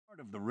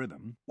of the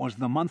rhythm was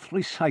the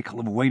monthly cycle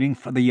of waiting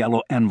for the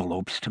yellow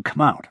envelopes to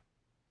come out.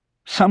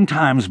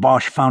 Sometimes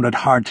Bosch found it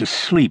hard to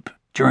sleep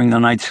during the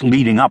nights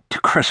leading up to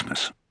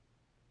Christmas.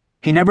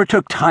 He never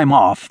took time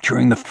off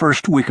during the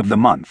first week of the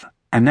month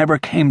and never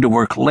came to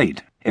work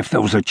late if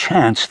there was a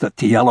chance that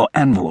the yellow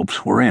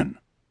envelopes were in.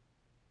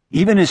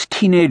 Even his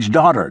teenage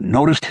daughter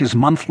noticed his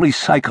monthly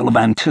cycle of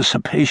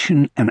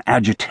anticipation and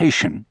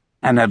agitation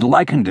and had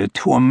likened it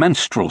to a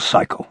menstrual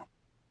cycle.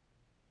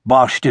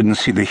 Bosch didn't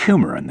see the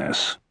humor in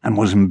this and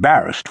was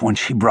embarrassed when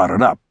she brought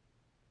it up.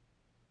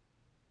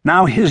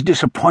 Now his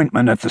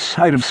disappointment at the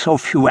sight of so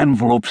few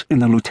envelopes in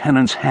the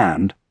lieutenant's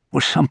hand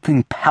was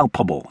something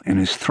palpable in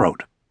his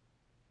throat.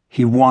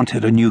 He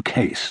wanted a new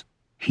case.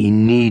 He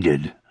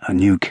needed a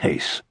new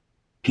case.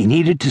 He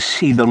needed to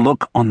see the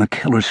look on the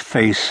killer's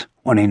face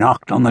when he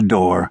knocked on the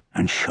door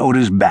and showed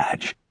his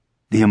badge,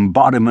 the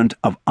embodiment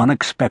of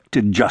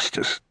unexpected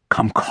justice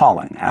come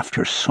calling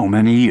after so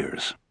many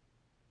years.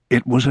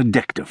 It was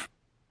addictive,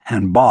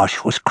 and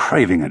Bosch was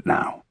craving it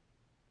now.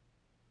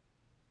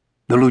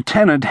 The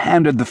lieutenant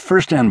handed the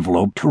first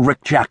envelope to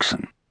Rick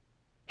Jackson.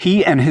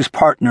 He and his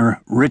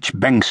partner, Rich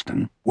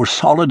Bengston, were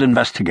solid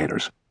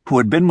investigators who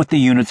had been with the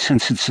unit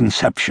since its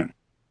inception.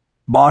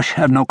 Bosch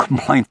had no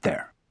complaint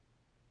there.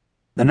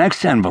 The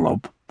next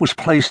envelope was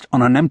placed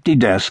on an empty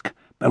desk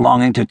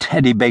belonging to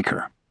Teddy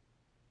Baker.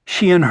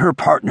 She and her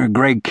partner,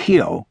 Greg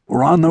Keogh,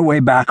 were on their way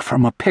back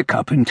from a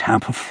pickup in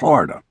Tampa,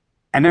 Florida,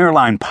 an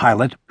airline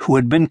pilot who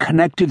had been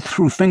connected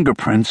through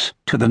fingerprints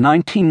to the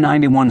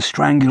 1991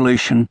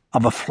 strangulation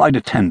of a flight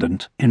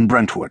attendant in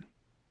Brentwood.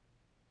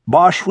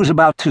 Bosch was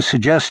about to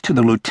suggest to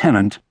the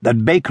lieutenant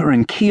that Baker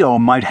and Keogh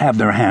might have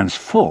their hands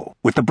full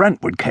with the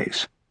Brentwood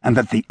case, and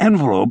that the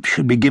envelope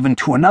should be given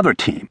to another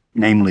team,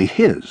 namely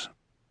his,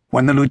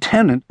 when the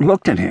lieutenant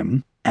looked at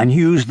him and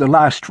used the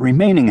last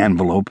remaining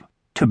envelope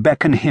to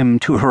beckon him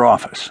to her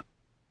office.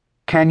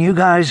 "Can you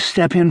guys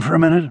step in for a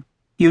minute?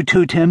 You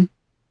too, Tim?"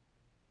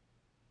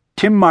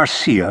 Tim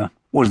Marcia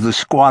was the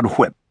squad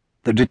whip,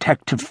 the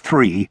Detective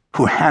 3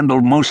 who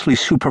handled mostly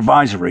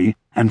supervisory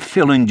and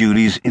fill-in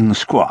duties in the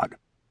squad.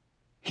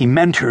 He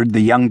mentored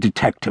the young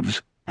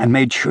detectives and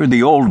made sure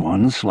the old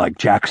ones, like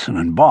Jackson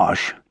and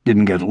Bosch,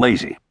 didn't get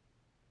lazy.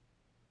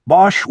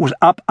 Bosch was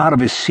up out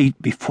of his seat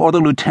before the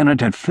lieutenant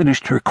had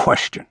finished her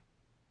question.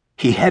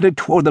 He headed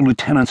toward the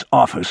lieutenant's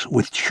office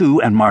with Chu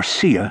and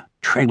Marcia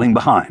trailing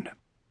behind.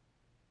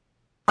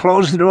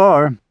 "Close the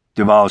door,"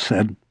 Duval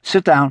said.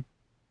 "Sit down."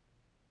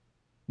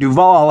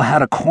 Duval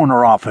had a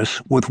corner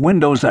office with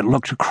windows that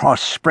looked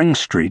across Spring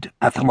Street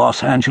at the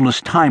Los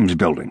Angeles Times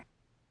building.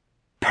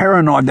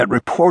 Paranoid that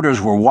reporters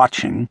were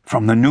watching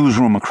from the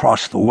newsroom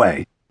across the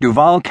way,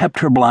 Duval kept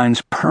her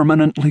blinds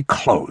permanently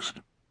closed.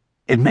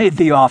 It made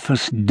the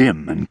office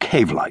dim and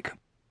cave-like.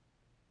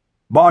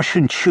 Bosch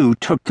and Chu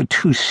took the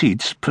two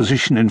seats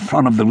positioned in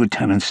front of the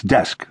lieutenant's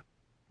desk.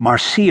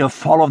 Marcia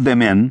followed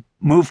them in,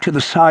 moved to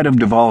the side of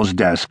Duval's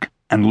desk,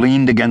 and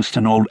leaned against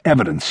an old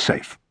evidence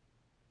safe.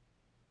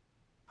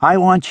 "I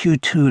want you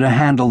two to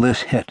handle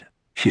this hit,"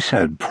 she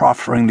said,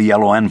 proffering the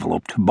yellow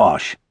envelope to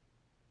Bosch.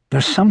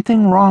 "There's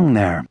something wrong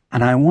there,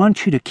 and I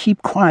want you to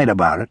keep quiet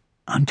about it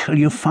until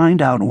you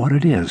find out what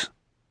it is.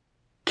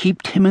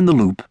 Keep Tim in the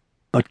loop,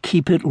 but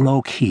keep it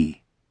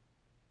low-key."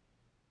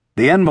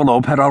 The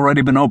envelope had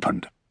already been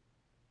opened.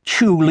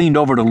 Chu leaned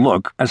over to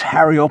look as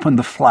Harry opened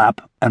the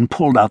flap and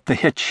pulled out the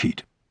hit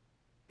sheet.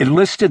 It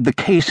listed the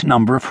case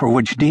number for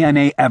which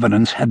DNA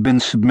evidence had been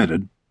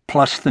submitted,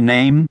 plus the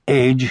name,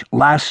 age,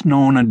 last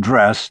known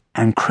address,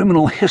 and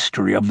criminal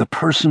history of the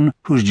person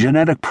whose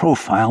genetic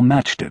profile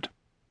matched it.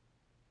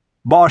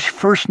 Bosch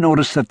first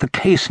noticed that the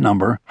case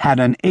number had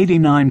an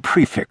 89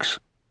 prefix,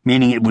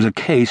 meaning it was a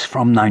case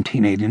from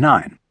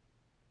 1989.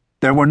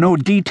 There were no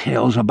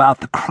details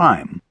about the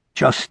crime,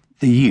 just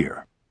the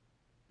year.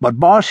 But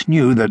Bosch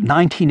knew that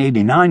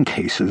 1989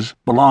 cases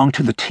belonged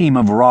to the team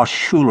of Ross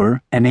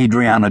Schuler and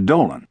Adriana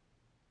Dolan.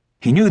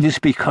 He knew this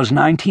because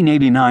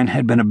 1989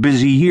 had been a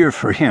busy year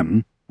for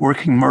him,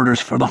 working murders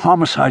for the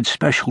Homicide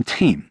Special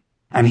Team,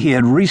 and he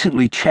had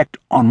recently checked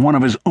on one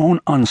of his own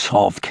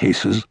unsolved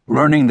cases,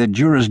 learning that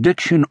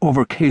jurisdiction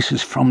over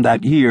cases from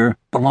that year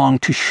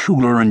belonged to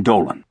Schuler and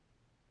Dolan.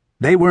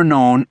 They were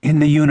known in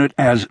the unit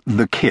as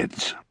the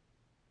Kids.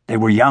 They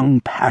were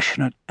young,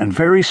 passionate, and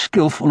very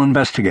skillful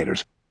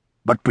investigators,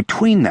 but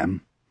between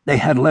them, they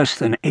had less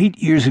than 8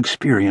 years'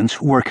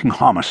 experience working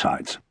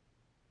homicides.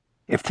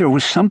 If there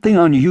was something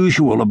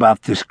unusual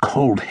about this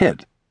cold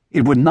hit,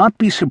 it would not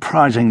be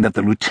surprising that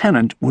the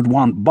lieutenant would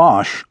want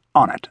Bosch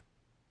on it.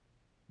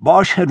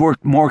 Bosch had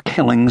worked more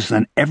killings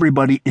than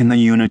everybody in the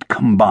unit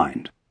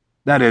combined.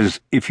 That is,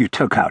 if you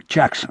took out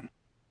Jackson.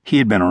 He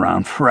had been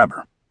around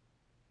forever.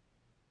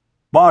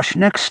 Bosch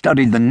next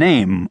studied the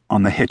name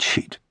on the hit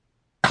sheet.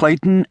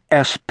 Clayton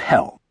S.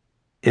 Pell.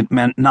 It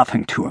meant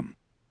nothing to him.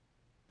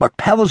 But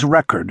Pell's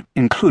record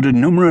included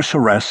numerous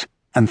arrests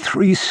and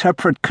 3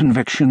 separate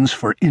convictions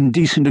for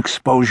indecent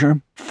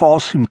exposure,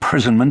 false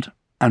imprisonment,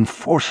 and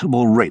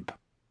forcible rape.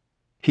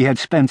 He had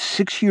spent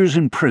 6 years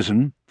in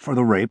prison for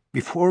the rape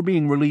before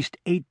being released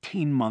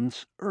 18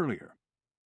 months earlier.